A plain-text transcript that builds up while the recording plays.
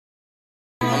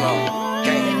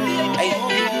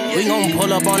We gon'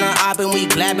 pull up on a op and we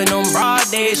clapping them broad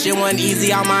day. Shit wasn't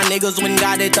easy, all my niggas went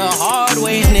got it the hard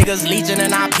way. Niggas leeching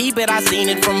and I peep it, I seen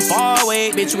it from far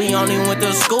away. Bitch, we only went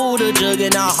to school to jug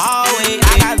in the hallway.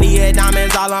 I got VA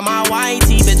diamonds all on my white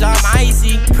tee, bitch, I'm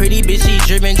icy. Pretty bitch, she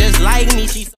drippin' just like me.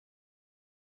 She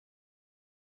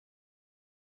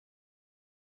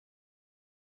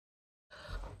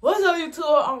What's up,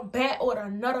 YouTube? I'm back with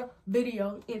another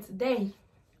video, and today,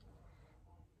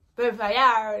 y'all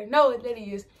already know what that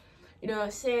is. You know what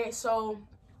I'm saying? So,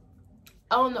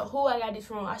 I don't know who I got this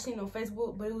from. I seen it on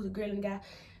Facebook, but it was a girl and guy.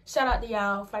 Shout out to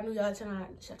y'all. If I knew y'all tonight,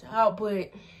 shout out.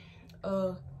 But,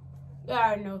 y'all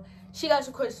already know. She got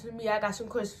some questions for me. I got some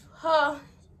questions for her.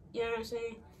 You know what I'm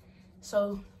saying?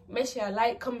 So, make sure y'all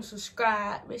like, comment,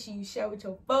 subscribe. Make sure you share with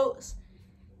your folks.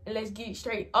 And let's get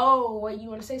straight. Oh, wait, you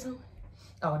want to say something?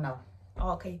 Oh, no.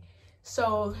 Okay.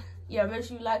 So, yeah, make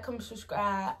sure you like, comment,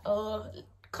 subscribe.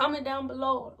 Comment down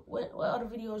below what other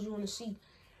videos you want to see.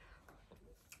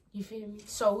 You feel me?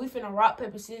 So, we finna rock,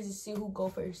 paper, scissors, see who go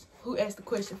first. Who asked the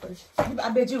question first. I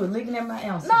bet you were looking at my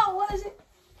answer. No, what is it?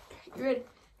 You ready?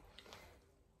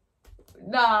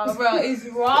 Nah, bro. It's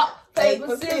rock,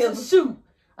 paper, scissors, shoot.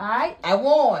 Alright? I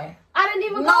won. I didn't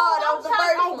even No, go. that was the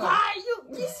first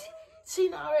one. You see,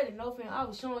 already. No, fam. I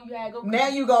was showing you how to go. Now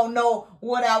you gonna know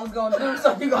what I was gonna do,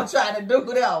 so you gonna try to do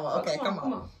whatever. Okay, come on.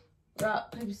 Come on.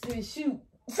 Rock, paper, scissors, shoot.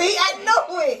 See, I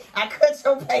know it. I cut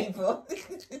your paper.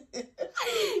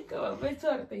 Come on, let's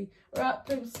try the thing. Rock,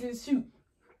 paper, scissors, shoot.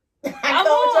 I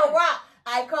covered your rock.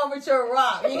 I covered your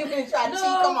rock. You been trying to cheat.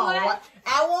 Come on. What?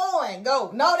 I won.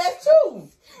 Go. No, that's true.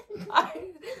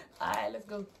 Alright, let's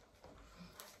go.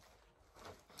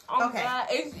 Oh, Okay. God.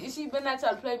 She better not try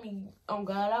to play me. Oh,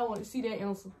 God. I want to see that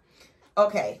answer.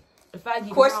 Okay. If I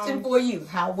get Question wrong, for you.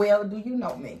 How well do you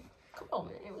know me? come on,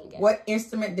 man. We ain't got What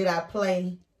instrument did I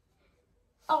play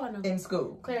Oh, I know. in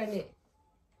school? Clarinet.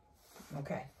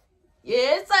 Okay.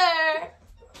 Yes, sir.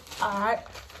 Alright.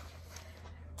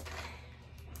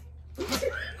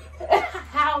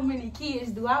 How many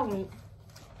kids do I want?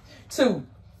 2.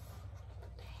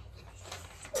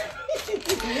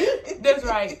 That's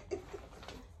right.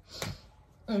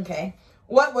 Okay.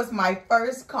 What was my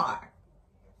first car?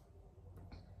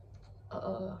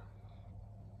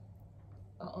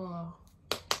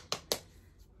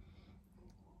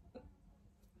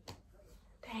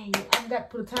 Dang, I got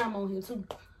to put a time on here too.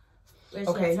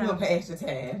 Okay, you gonna pass your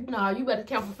time. No, you better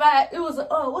count for 5. It was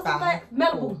what's the 5, fact?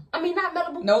 Malibu. 4. I mean, not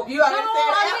Malibu. Nope, you already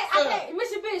I said can't.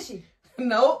 Mitsubishi.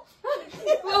 Nope.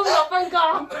 What was my first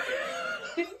car?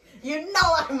 You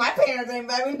know my parents ain't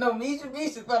let me know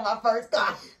Mitsubishi for my first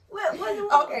car.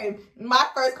 What Okay, my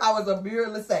first car was a Buick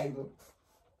LeSabre.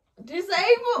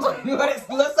 Disabled?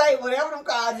 LeSabre, whatever them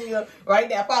cars is, right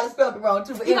there. I probably spelled it wrong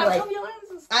too, but You gotta anyway. tell me your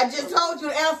answers. I just told you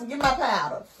the answer. Get my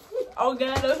powder. Oh,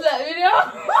 God, don't let me know.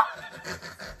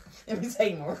 Let me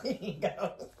take more. Here you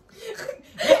go.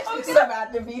 It's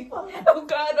about to be fun. Oh,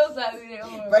 God, don't let me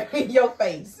know. Right in your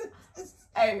face.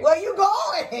 Hey. Where you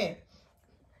going?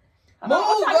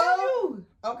 Move, girl.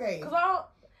 Okay. Come on.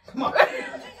 Come on.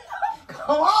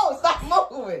 Come on.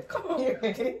 Stop moving. Come on. You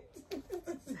ready?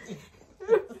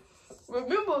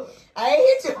 Remember. I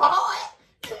ain't hit you hard.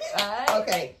 Alright.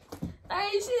 Okay. I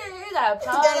ain't shit. You got Then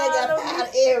I got power.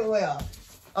 powder everywhere.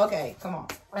 Okay, come on.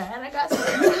 And I got some.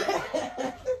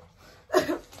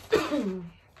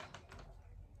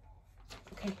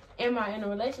 Okay. Am I in a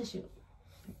relationship?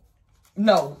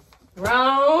 No.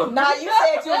 Wrong. Now you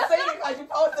said you were single because you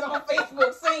posted on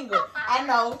Facebook single. I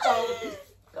know, so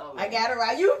I got it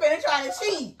right. You been trying to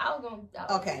cheat. I was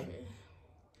gonna. Okay.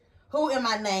 Who am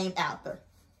I named after?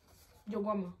 Your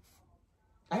grandma.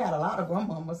 I got a lot of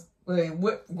grandmamas. Wait,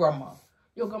 what grandma?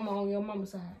 Your grandma on your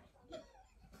mama's side.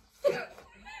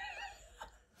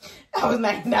 I was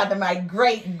named after my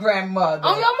great grandmother.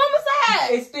 On your mama's side.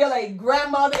 It's still a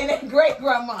grandmother and a great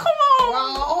grandma. Come on.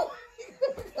 Wrong.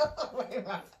 Wait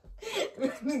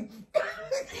a minute.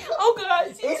 Oh, God.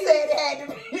 It said it had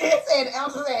to be. It said the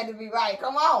answers had to be right.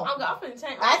 Come on. I'm finna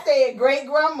change. I said great I'm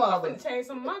grandmother. finna change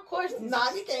some of my questions. No,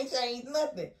 you can't change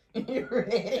nothing. You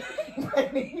ready?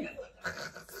 Ready?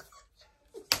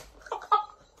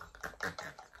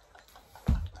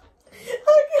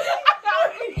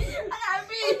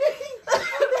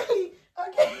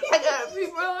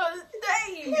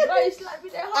 I ain't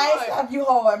slap you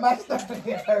hard. My stomach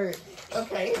hurt.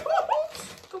 Okay.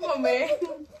 Come on, man.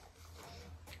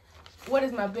 What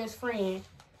is my best friend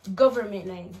government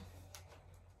name?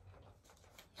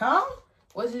 Huh?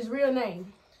 What's his real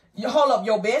name? You hold up,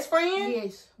 your best friend?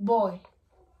 Yes, boy.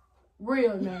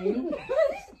 Real name.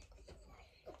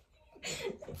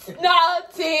 No,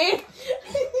 10.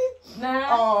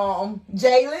 9.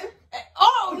 Jalen.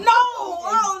 Oh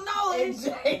Oh no. And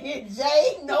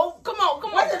Jay. Nope. Come on.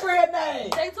 What's his real name?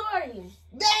 Jay Torian.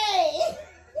 Dang.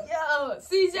 Yeah,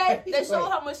 CJ, they showed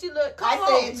how much she looked. Come on.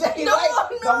 I said Jay. No.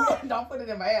 Don't put it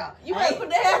in my hair. You better put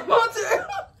that hair on to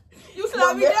You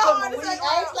slapped me down hard to say,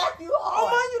 I ain't slapped you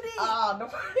hard. Oh, you did. No.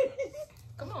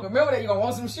 Come on. Remember that you gonna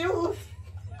want some shoes.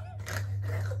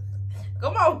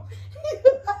 Come on.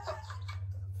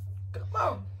 Come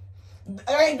on.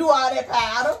 I ain't do all that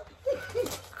powder.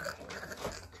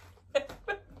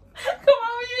 Come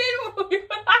on, you need to move.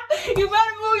 You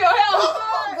better move your hair.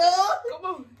 Come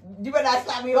on. You better not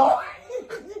slap me hard.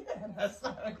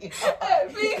 Hey,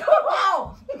 B, come on.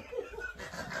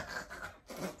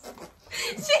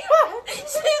 She's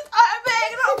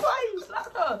bagging up for you. Slap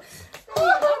her. I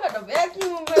got the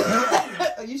vacuum,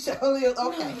 man. You sure is?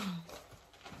 Okay.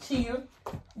 Chill.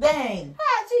 Dang. I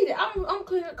cheated. I'm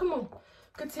clear. Come on.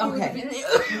 Continue. Okay.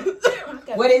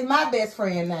 Okay. What is my best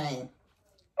friend name?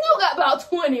 You got about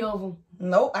 20 of them.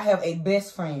 Nope, I have a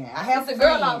best friend. I have It's a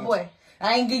girl, friends. not a boy.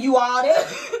 I ain't give you all that.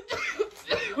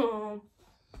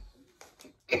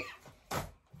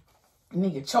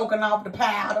 Nigga choking off the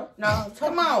powder. No,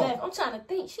 come on. I'm trying to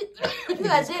think. Shit. You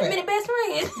got that many best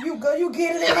friends. You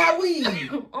get it in my weed.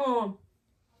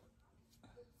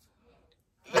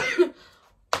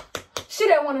 She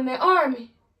that one in that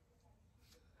army.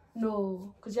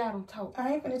 No, cause y'all don't talk.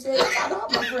 I ain't finna tell you. I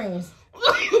love my friends.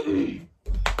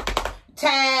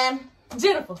 Time.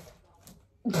 Jennifer.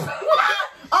 I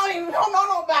don't even know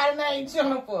nobody named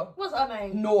Jennifer. What's her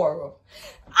name? Nora.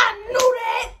 I knew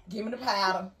that. Give me the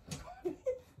powder.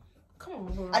 Come on,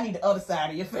 bro. I need the other side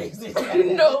of your face.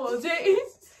 No, Jay.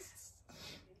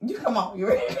 You come on. You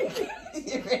ready?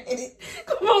 You ready?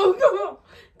 Come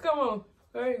on.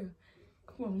 Hurry.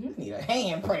 Come on. You need a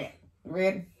handprint. You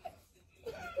ready?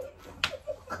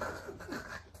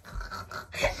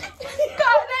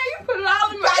 God damn, you put it all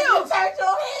in my You ear. touch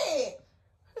your head.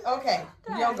 Okay,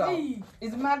 your go. Dang.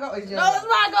 Is it my go or is your No, it's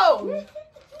my go.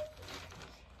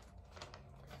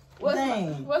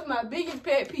 Dang. What's my biggest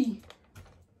pet peeve?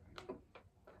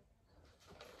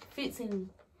 Fitting.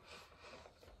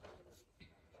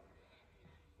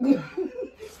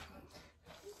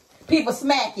 People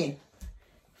smacking.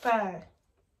 5.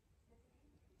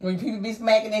 When people be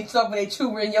smacking that stuff with they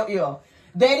chew in your ear.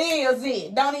 That is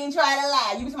it. Don't even try to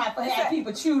lie. You be talking about have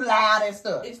people chew loud and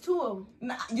stuff. It's 2 of them.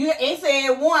 Nah, you ain't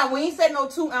said 1. We ain't said no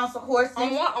 2 ounce of course.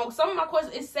 On some of my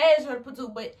questions, it says you to put 2,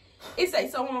 but it say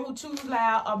someone who chews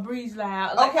loud or breathes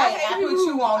loud. Like, Okay, I put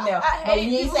you on there. But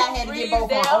you ain't say I had to get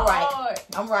both on. All right.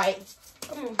 I'm right.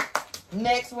 Come on.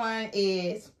 Next one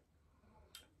is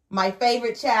my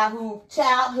favorite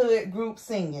childhood group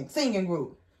singing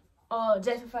group.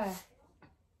 Jackson 5.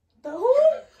 The who?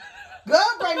 Go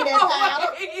bring me that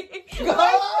powder. Go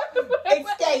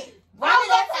escape. Bring me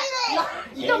that powder.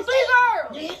 You don't see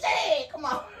girl. You ain't said. Come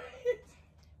on.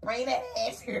 Bring that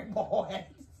ass here, boy.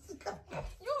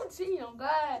 You cheating on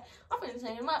God. I'm finna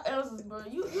change my answers, bro.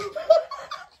 You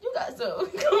got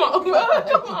some. Come on, bro.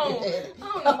 Come on. I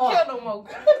don't even care no more.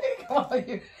 Come on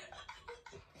here.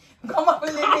 Come on a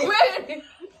little I'm bit. ready.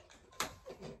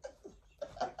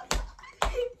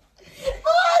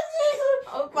 Oh,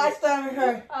 Jesus. My stomach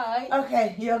hurt. Alright.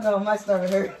 Okay, you go. My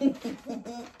stomach hurt.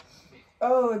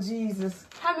 Oh, Jesus.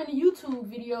 How many YouTube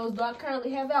videos do I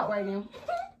currently have out right now?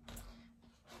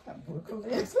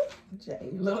 J,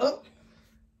 look.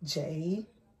 J,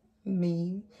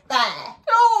 me, 5.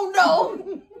 Oh,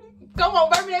 no. Come on,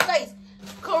 burn me that face.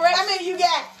 Correct. How many you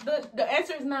got? The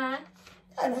answer is 9.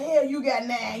 How the hell you got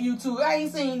 9 YouTube? I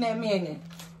ain't seen that many.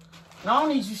 I don't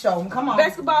need you show them. Come on.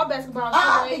 Basketball.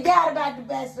 Ah, I forgot about the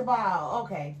basketball.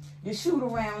 Okay. The shoot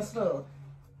around stuff.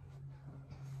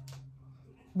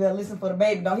 Better listen for the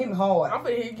baby. Don't hit me hard. I'm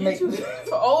finna get you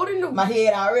for old and new. My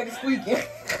head already squeaking.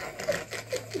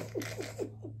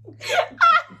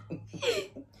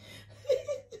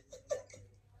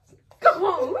 Come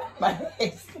on. My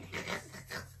head.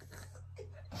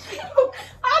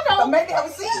 I know. Don't make me have a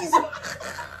seizure.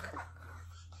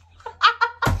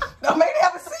 Don't make me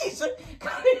have a seizure.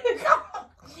 Come on.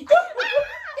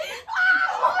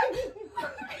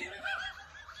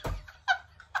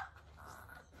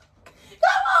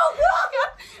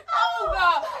 Oh,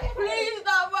 God. Please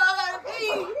stop, bro. I gotta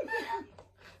pee.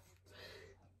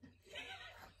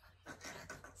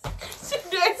 She's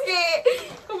dead scared.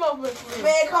 Come on, bro.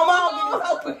 Man, come on. Get this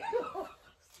open.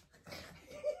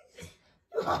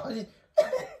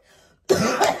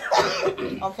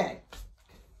 Okay.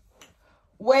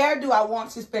 Where do I want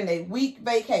to spend a week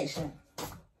vacation?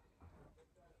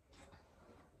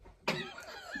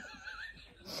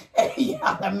 Hey,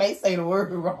 y'all, I may say the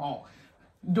word wrong.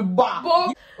 The bar.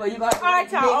 Boy. Well, you gonna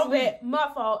Alright, y'all, I'm back. My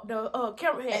fault. The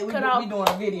camera had cut off. We doing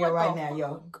a video right now,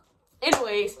 yo.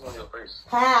 Anyways.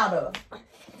 Powder.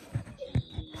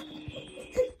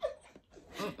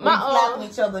 We slapping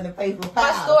each other in the face with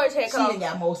powder. My storage had cut off. She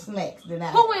got more smacks than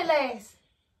I. Who went last?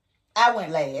 I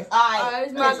went last. Alright.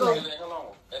 It's my go. Hold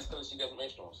on. That's because she got some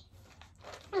extra ones.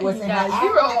 What's in her? got I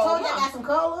zero. told you I got some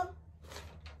color.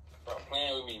 Stop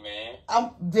playing with me,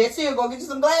 man. That's here. Go get you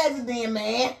some glasses then,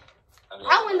 man.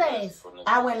 I went last.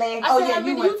 I went last. I Oh said yeah, I'm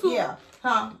you in went. YouTube. Yeah.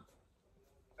 Huh?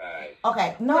 Alright.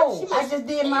 Okay. No, I just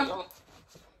did my.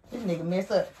 This nigga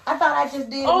messed up. I thought I just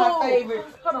did my favorite.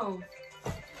 Hold on.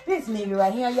 This nigga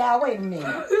right here, y'all. Wait a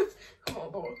minute. Come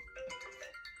on, boy.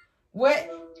 What?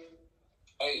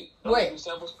 Hey, Wait.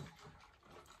 samples?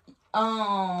 I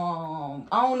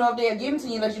don't know if they'll give them to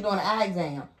you unless you're doing an eye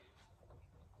exam.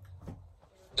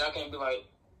 Y'all can't be like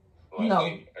No.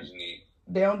 Hey, I just need.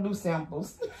 They don't do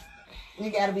samples. You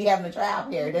gotta be having a trial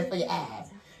period. That's for your eyes.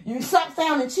 You stop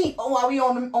sounding cheap while we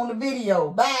on the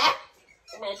video. Bye.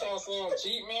 I'm not trying to sound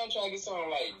cheap, man. I'm trying to get something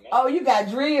like. Oh, you got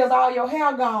drills, all your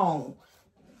hair gone.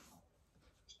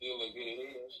 Still look good here.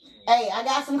 Hey, I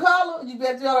got some color. You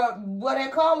better tell her what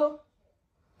that color.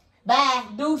 Bye,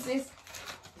 deuces.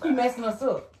 You messing us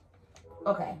up.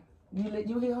 Okay, you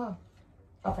hear her?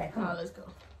 Okay, come on, let's go.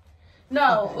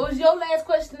 No, okay. It was your last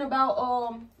question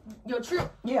about your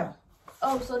trip. Yeah.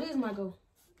 Oh, so this might go.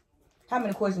 How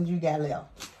many questions you got left?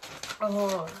 5.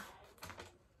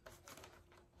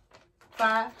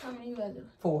 How many you got left?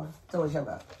 4. So what's your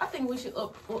go? I think we should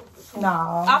up no.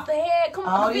 Off the head. Come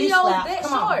on, the video is that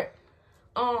come short.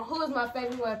 Who is my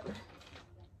favorite rapper?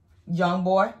 Young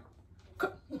boy.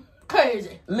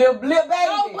 Crazy. Lil Baby. No,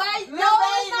 wait. Lil No,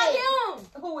 Baby. it's not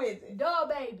him. Who is it? Da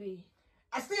Baby.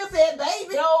 I still said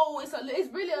baby. No, it's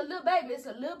really a Lil Baby. It's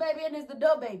a Lil Baby and it's the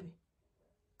Da Baby.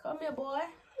 Come here, boy.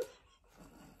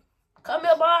 Come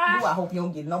here, boy. Ooh, I hope you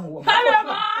don't get no more. Come here,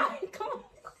 boy. Come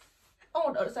on.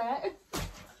 On the other side.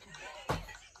 Come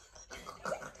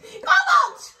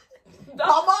on.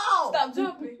 Come on. Stop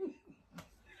jumping.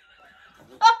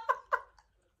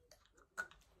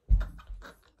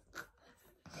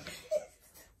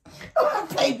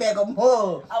 Take back a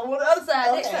mug. I want the other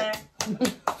side next time.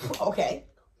 Okay.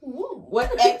 Woo.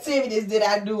 What activities did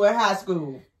I do in high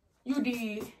school? You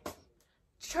did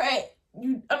track.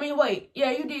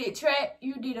 Yeah, you did track.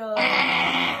 You did wait.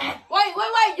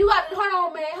 You got to hold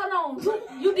on, man. Hold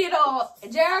on. You did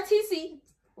JRTC.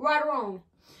 Right or wrong?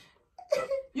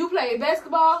 You played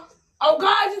basketball. Oh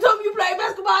God, you told me you played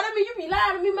basketball. That mean you be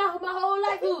lying to me my whole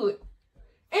life.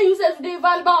 And you said you did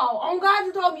volleyball. Oh God,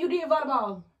 you told me you did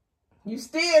volleyball. You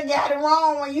still got it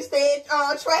wrong when you said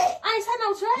track. I ain't said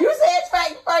no track. You said track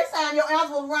the first time. Your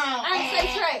answer was wrong. I ain't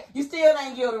say track. You still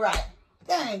ain't get it right.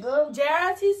 Dang, girl.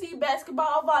 JRTC,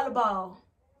 basketball, volleyball.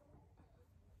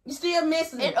 You still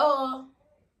missing it. And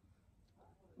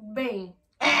bang.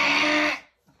 I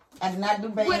did not do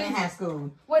band in high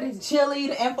school. What is it?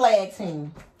 Cheerleader and flag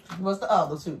team. What's the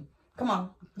other two? Come on,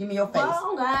 give me your face.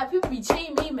 Oh God, people be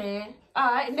cheating me, man.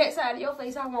 All right, next side of your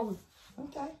face, I want.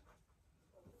 Okay.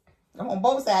 I'm on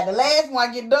both sides. The last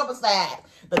one get double side.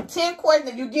 The 10th question,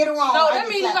 if you get it wrong, no, that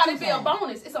means you gotta be a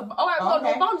bonus. It's a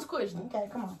bonus question. Okay,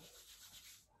 come on.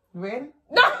 You ready?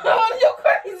 No, you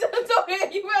crazy. Go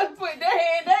ahead. You better put that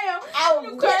hand down.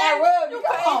 You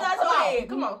crazy.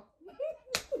 Come on.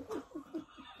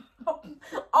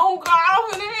 Oh God,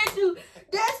 I'm gonna hit you.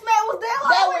 That smell was that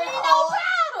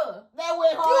hard. That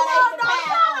went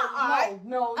hard.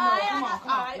 No.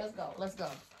 Come on. Let's go.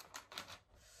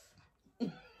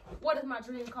 What is my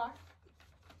dream car?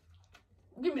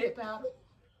 Give me that powder.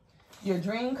 Your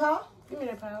dream car? Give me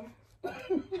that powder.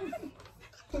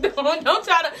 Don't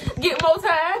try to get more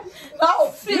time.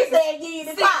 No, you said give you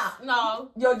the car. No.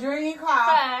 Your dream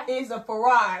car is a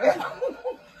Ferrari.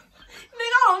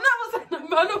 Nigga, I don't never say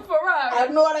about no Ferrari. I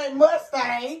know it ain't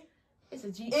Mustang. It's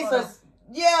a Jeep.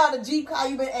 The Jeep car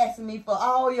you've been asking me for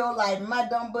all your life. My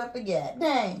dumb butt forget.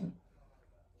 Dang.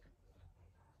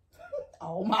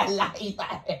 All my life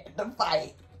I had to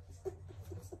fight.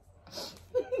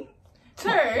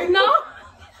 Turn, no.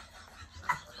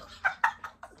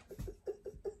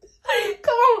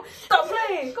 Come on. Stop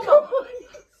playing. Come on.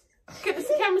 Can the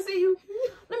camera see you?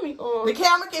 Let me The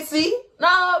camera can see?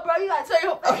 No, bro, you gotta turn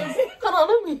your face. Hold on,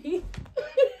 let me.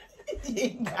 You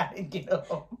gotta get up.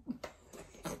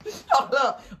 Hold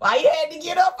up. Why you had to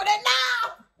get up for that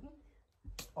now?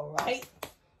 All right.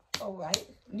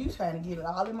 You trying to get it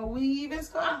all in my weave and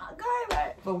stuff? Go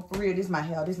ahead. For real, this is my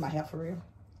hair. This is my hair for real.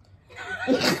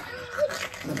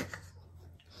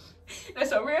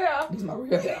 That's a real hair? This is my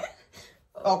real hair.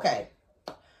 Okay.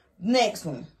 Next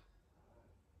one.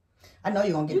 I know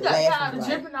you're gonna get You the got last tired one of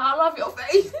right. dripping all off your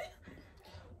face.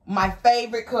 My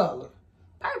favorite color.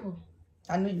 Purple.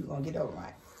 I knew you were gonna get that one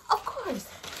right. Of course.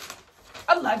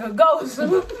 I'm like a ghost.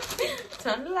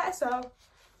 Turn the lights off.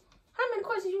 How many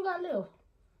questions you got left?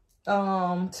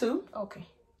 2. Okay.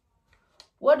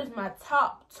 What is my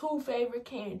top 2 favorite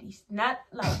candies? Not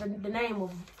like the name of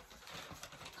them.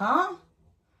 Huh?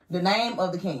 The name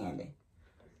of the candy.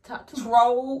 Top 2.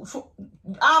 Hold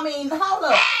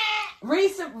up.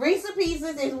 Reese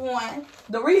Pieces is one.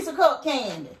 The Reese Cup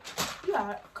candy. You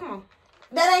got it. Come on.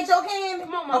 That ain't your candy?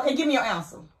 Come on, Mama. Okay, give me your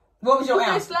answer. What was your You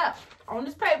can answer? slap on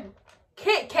this paper.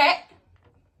 Kit Kat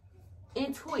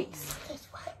and Twix. That's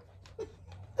right.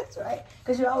 That's right.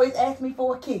 Because you always ask me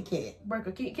for a Kit Kat. Break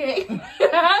a Kit Kat.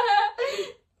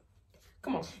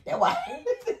 Come on. That's why.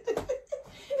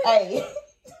 Hey.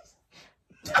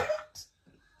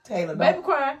 Taylor, Baby don't.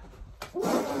 crying.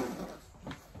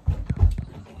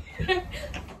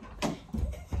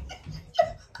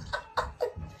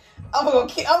 I'm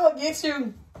gonna get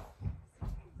you.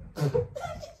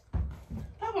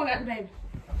 I'm gonna got the baby.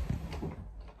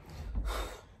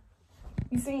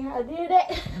 You seen how I did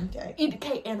that? Okay. Eat the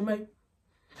cake, anime.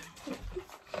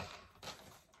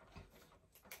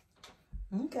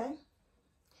 Okay.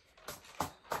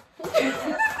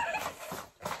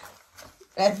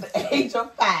 At the age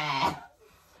of 5,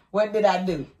 what did I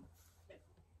do?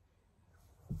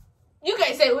 You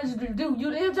can't say what you do. You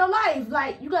lived your life.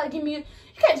 Like, you gotta give me. You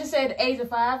can't just say at the age of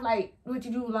 5, like, what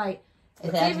you do, like, Okay,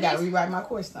 I just gotta activities. rewrite my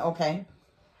question. Okay.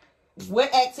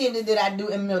 What activity did I do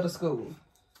in middle school?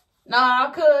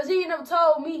 Nah, cuz you ain't never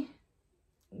told me.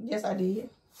 Yes, I did.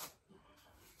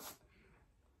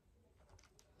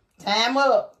 Time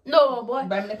up. No, boy.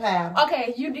 Bring me the power.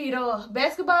 Okay, you did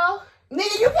basketball.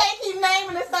 Nigga, you can't keep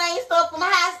naming the same stuff from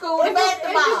high school and If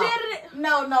basketball. you did it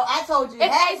No, I told you. at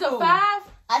the high age of school. 5,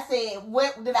 I said,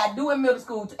 what did I do in middle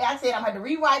school? I said I'm going to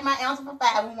rewrite my answer for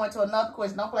 5. We went to another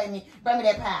question. Don't play me. Bring me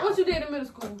that power. what you did in middle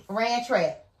school? Ran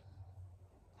track.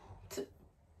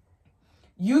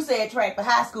 You said track for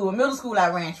high school. In middle school, I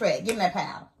ran track. Give me that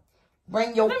power.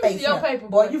 Bring your Let me face see your up. paper,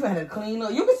 boy. boy. You finna have to clean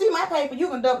up. You can see my paper. You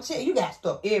can double check. You got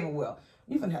stuff everywhere.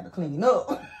 You finna have to clean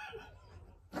up.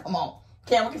 Come on.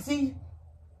 Camera can see you.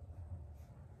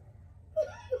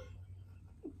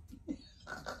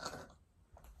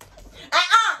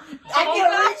 I get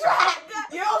a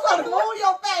retry. You don't want to move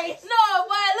your face. No,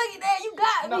 boy, look at that. You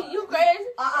got No. me. You crazy.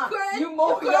 Uh-uh. Crazy. You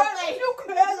move You your crazy. face. You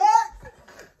crazy.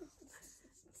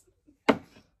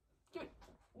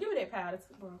 Give me that powder,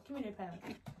 bro. Give me that powder.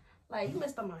 Like, you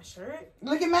messed up my shirt.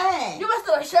 Look at mine. You messed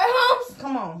up my shirt, Holmes.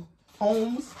 Come on.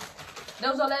 Holmes.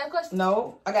 That was our last question.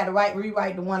 No, I got to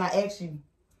rewrite the one I asked you.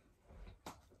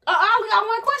 I only got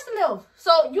one question left.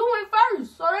 So you went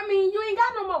first. So that means you ain't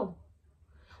got no more.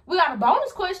 We got a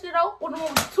bonus question though. With the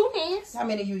one with 2 hands. How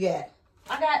many you got?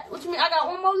 I got, what you mean? I got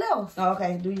one more left. Oh,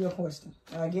 okay, do your question.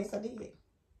 I guess I did.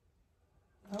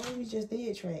 Oh, you just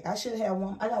did track. I should have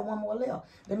one. I got one more left.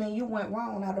 That means you went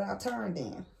wrong out of our turn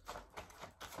then.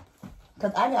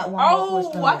 Because I got one more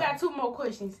question Oh, I left. got 2 more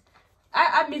questions.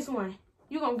 I missed one.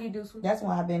 You gonna get this one. That's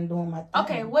why I've been doing my thing.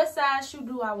 Okay, what size shoe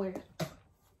do I wear?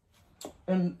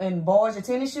 And boys, your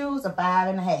tennis shoes are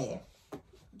 5.5.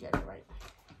 Get it right.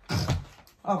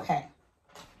 Okay.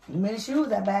 Many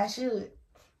shoes I buy should.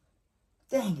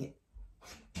 Dang it.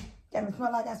 Got me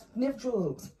smell like I sniff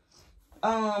drugs.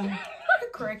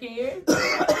 Crackhead.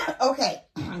 Okay.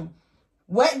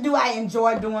 What do I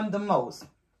enjoy doing the most?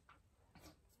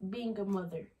 Being a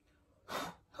mother.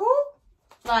 Who?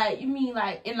 Like, you mean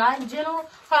like in life in general?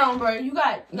 Hold on, bro. You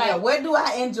got like Yeah, what do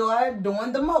I enjoy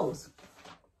doing the most?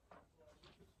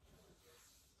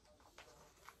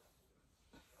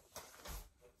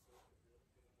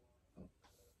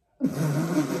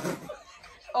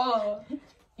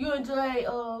 you enjoy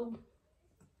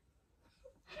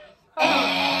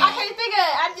I can't think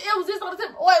of it. It was just on the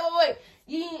tip. Wait.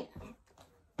 You ain't,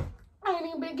 I ain't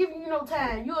even been giving you no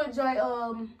time. You enjoy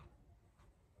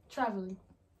traveling.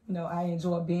 No, I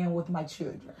enjoy being with my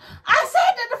children. I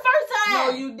said that the first time.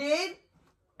 No, you did?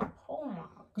 Oh my.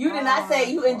 You did not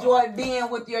say you enjoy being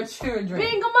with your children.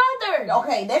 Being a mother.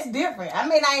 Okay, that's different. I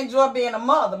mean, I enjoy being a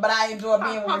mother, but I enjoy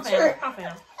being with your children. I'm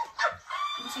fam.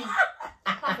 You cheat.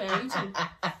 You cheat.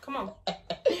 Come on.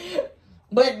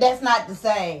 But that's not the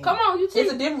same. Come on, you cheat.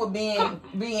 It's a difference with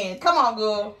being. Come on,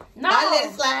 girl. No. I let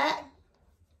it slide.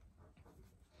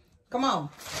 Come on.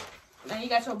 Now you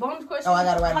got your bonus question. Oh, I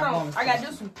gotta write my Hold on. bonus I got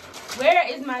this one.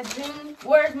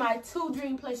 Where's my 2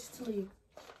 dream places to live?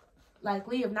 Like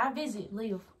live, not visit,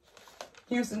 live.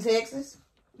 Houston, Texas.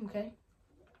 Okay.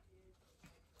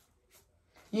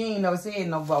 You ain't never said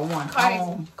no but one.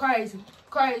 Crazy.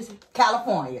 Crazy.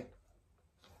 California.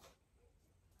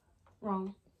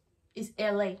 Wrong. It's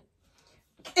LA.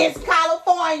 It's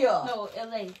California. No,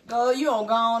 LA. Girl, you don't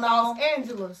go on. Los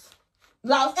Angeles.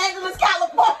 Los Angeles,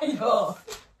 California.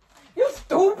 You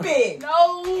stupid.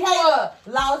 No. Kayla,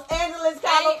 Los Angeles,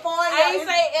 California. I ain't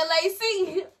say LAC.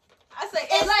 I say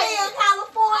It's LA. still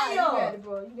California. You got it,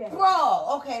 bro. You got it. Bro,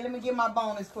 okay, let me get my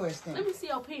bonus question. Let me see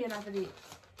your pen after this.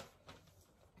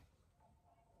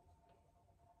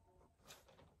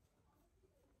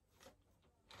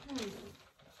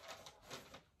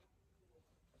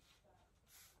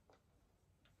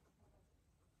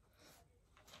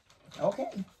 Okay.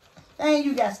 And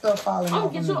you got stuff falling I'm off.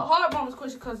 gonna get you a hard bonus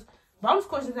question because bonus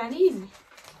questions ain't easy.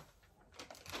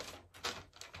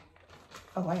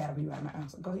 Oh, I gotta rewrite my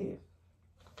answer. Go ahead.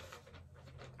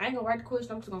 I ain't gonna write the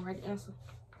question. I'm just gonna write the answer.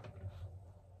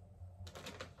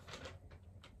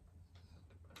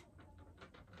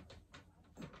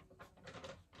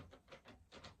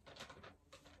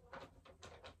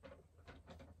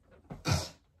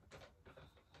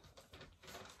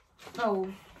 Oh.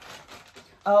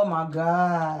 Oh my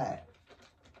God.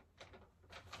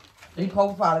 These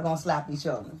people probably gonna slap each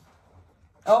other.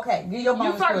 Okay, give your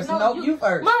bonus question. No, you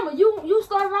first. Mama, you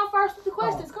started off first with the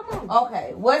questions. Come on.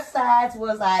 Okay, what size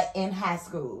was I in high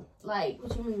school? Like,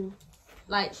 what you mean?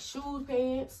 Like shoes,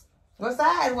 pants? What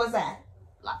size was I?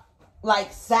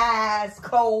 Like size,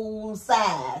 clothes,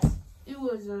 size. You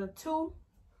was a 2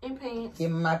 in pants.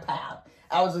 Give me my pile.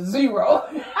 I was a 0.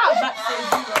 I was about to say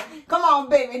 0. Come on,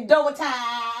 baby, double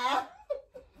time.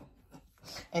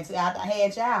 Until after I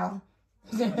had y'all.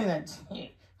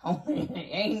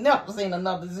 Ain't never seen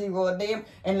another 0 of them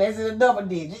unless it's a double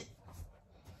digit.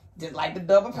 Just like the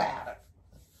double powder.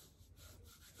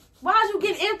 Why'd you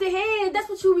get empty hands? That's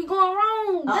what you be going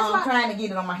wrong. That's I'm why trying to get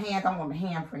it on my hand. I want the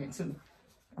handprint too.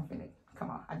 I'm finna, come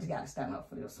on, I just gotta stand up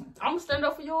for this one. I'm gonna stand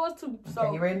up for yours too. So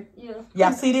Okay, you ready? Yeah.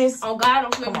 Y'all see this? Oh God,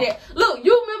 don't remember that. Look,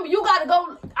 you remember you gotta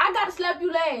go. I gotta slap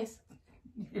you last.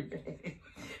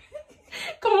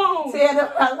 Come on. Say it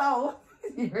hello.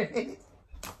 You ready?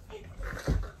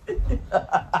 Look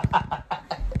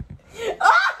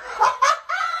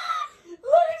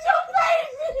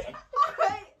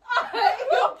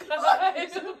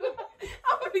at your face.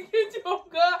 I'm gonna get you on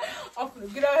God. I'm gonna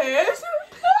get our hands.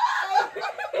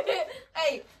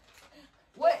 Hey,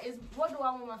 what do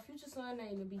I want my future son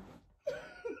name to be?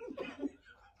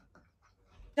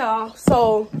 Y'all,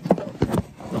 so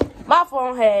my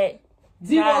phone had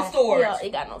 0 storage. Yeah,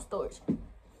 it got no storage.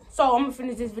 So I'm gonna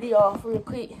finish this video off real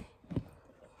quick.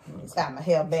 It's got my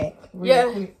hair back.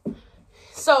 Real quick.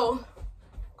 So,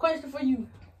 question for you.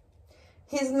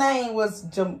 His name was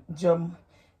Jam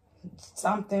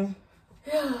something.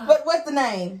 What's the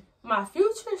name? My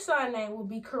future son name will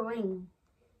be Kareem.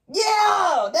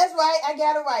 Yeah, that's right. I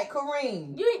got it right.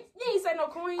 Kareem. You ain't say no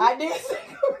Kareem. I did say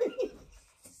Kareem.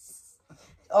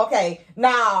 Okay,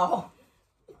 now.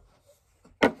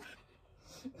 I'm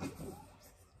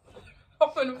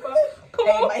finna find. Come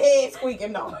Hey, on. my head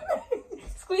squeaking though.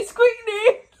 Squeak, squeak,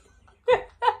 then.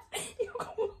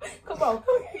 Come on.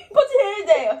 Put your head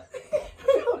down.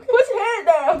 Put your head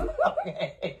down.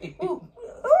 Okay. Ooh,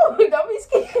 don't be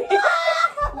scared.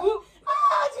 Ooh.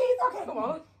 Oh, jeez. Okay, Come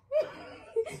on.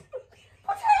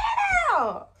 Put your head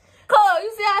down. Cuz, you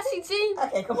see how she cheat?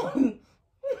 Okay, come on.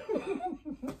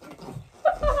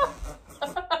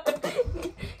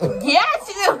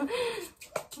 Yes, you.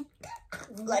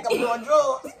 Like I'm doing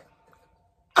drugs.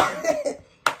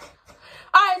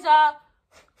 Alright, y'all.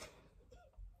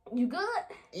 You good?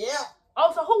 Yeah.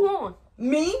 Oh, so who won?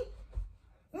 Me?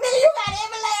 Me, you got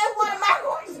every last one of my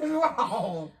questions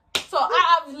wrong. So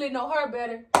I obviously know her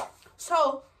better.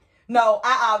 So No,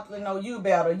 I obviously know you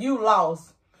better. You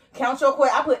lost. Count your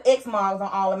questions. I put X marks on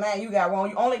all of mine. You got wrong.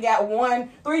 You only got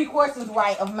 3 questions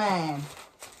right of mine.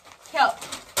 help.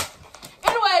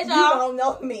 Anyways, You y'all. don't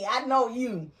know me. I know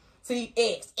you. See,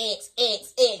 X, X,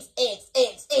 X, X, X,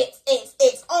 X, X, X,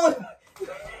 X. On.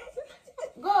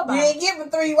 Goodbye. You ain't giving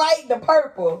 3 right, the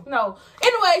purple. No.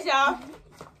 Anyways, y'all.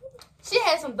 She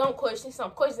had some dumb questions.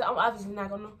 Some questions I'm obviously not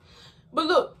gonna know. But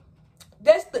look,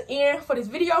 that's the end for this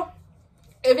video.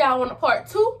 If y'all want a part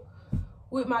 2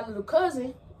 with my little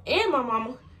cousin and my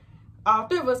mama, all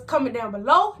 3 of us, comment down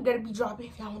below. That'll be dropping.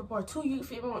 If y'all want a part 2, you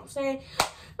feel me what I'm saying?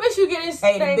 Make sure you get this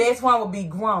Hey, thing. the best one would be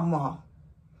grandma.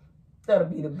 That'll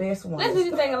be the best one. Let's do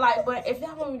this thing a like, but if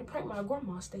y'all want me to prank my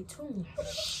grandma, stay tuned.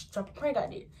 Shh, drop a prank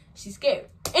out there. She's scared.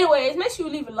 Anyways, make sure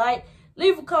you leave a like,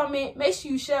 leave a comment, make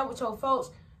sure you share with your folks,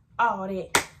 all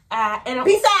that. And I'm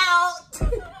Peace out.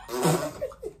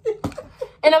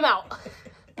 and I'm out.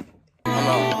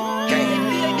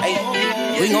 Hey,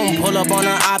 We gon' pull up on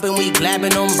a op and we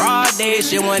clapping on broad day.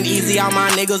 Shit wasn't easy, all my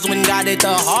niggas went got it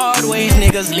the hard way.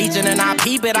 Niggas leeching and I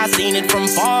peep it, I seen it from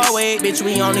far away. Bitch,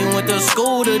 we only went to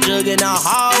school to jug in the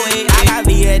hallway. I got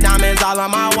VA diamonds all on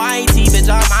my white tee, bitch,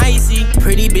 I'm icy.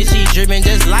 Pretty bitch, she driven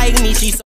just like me, she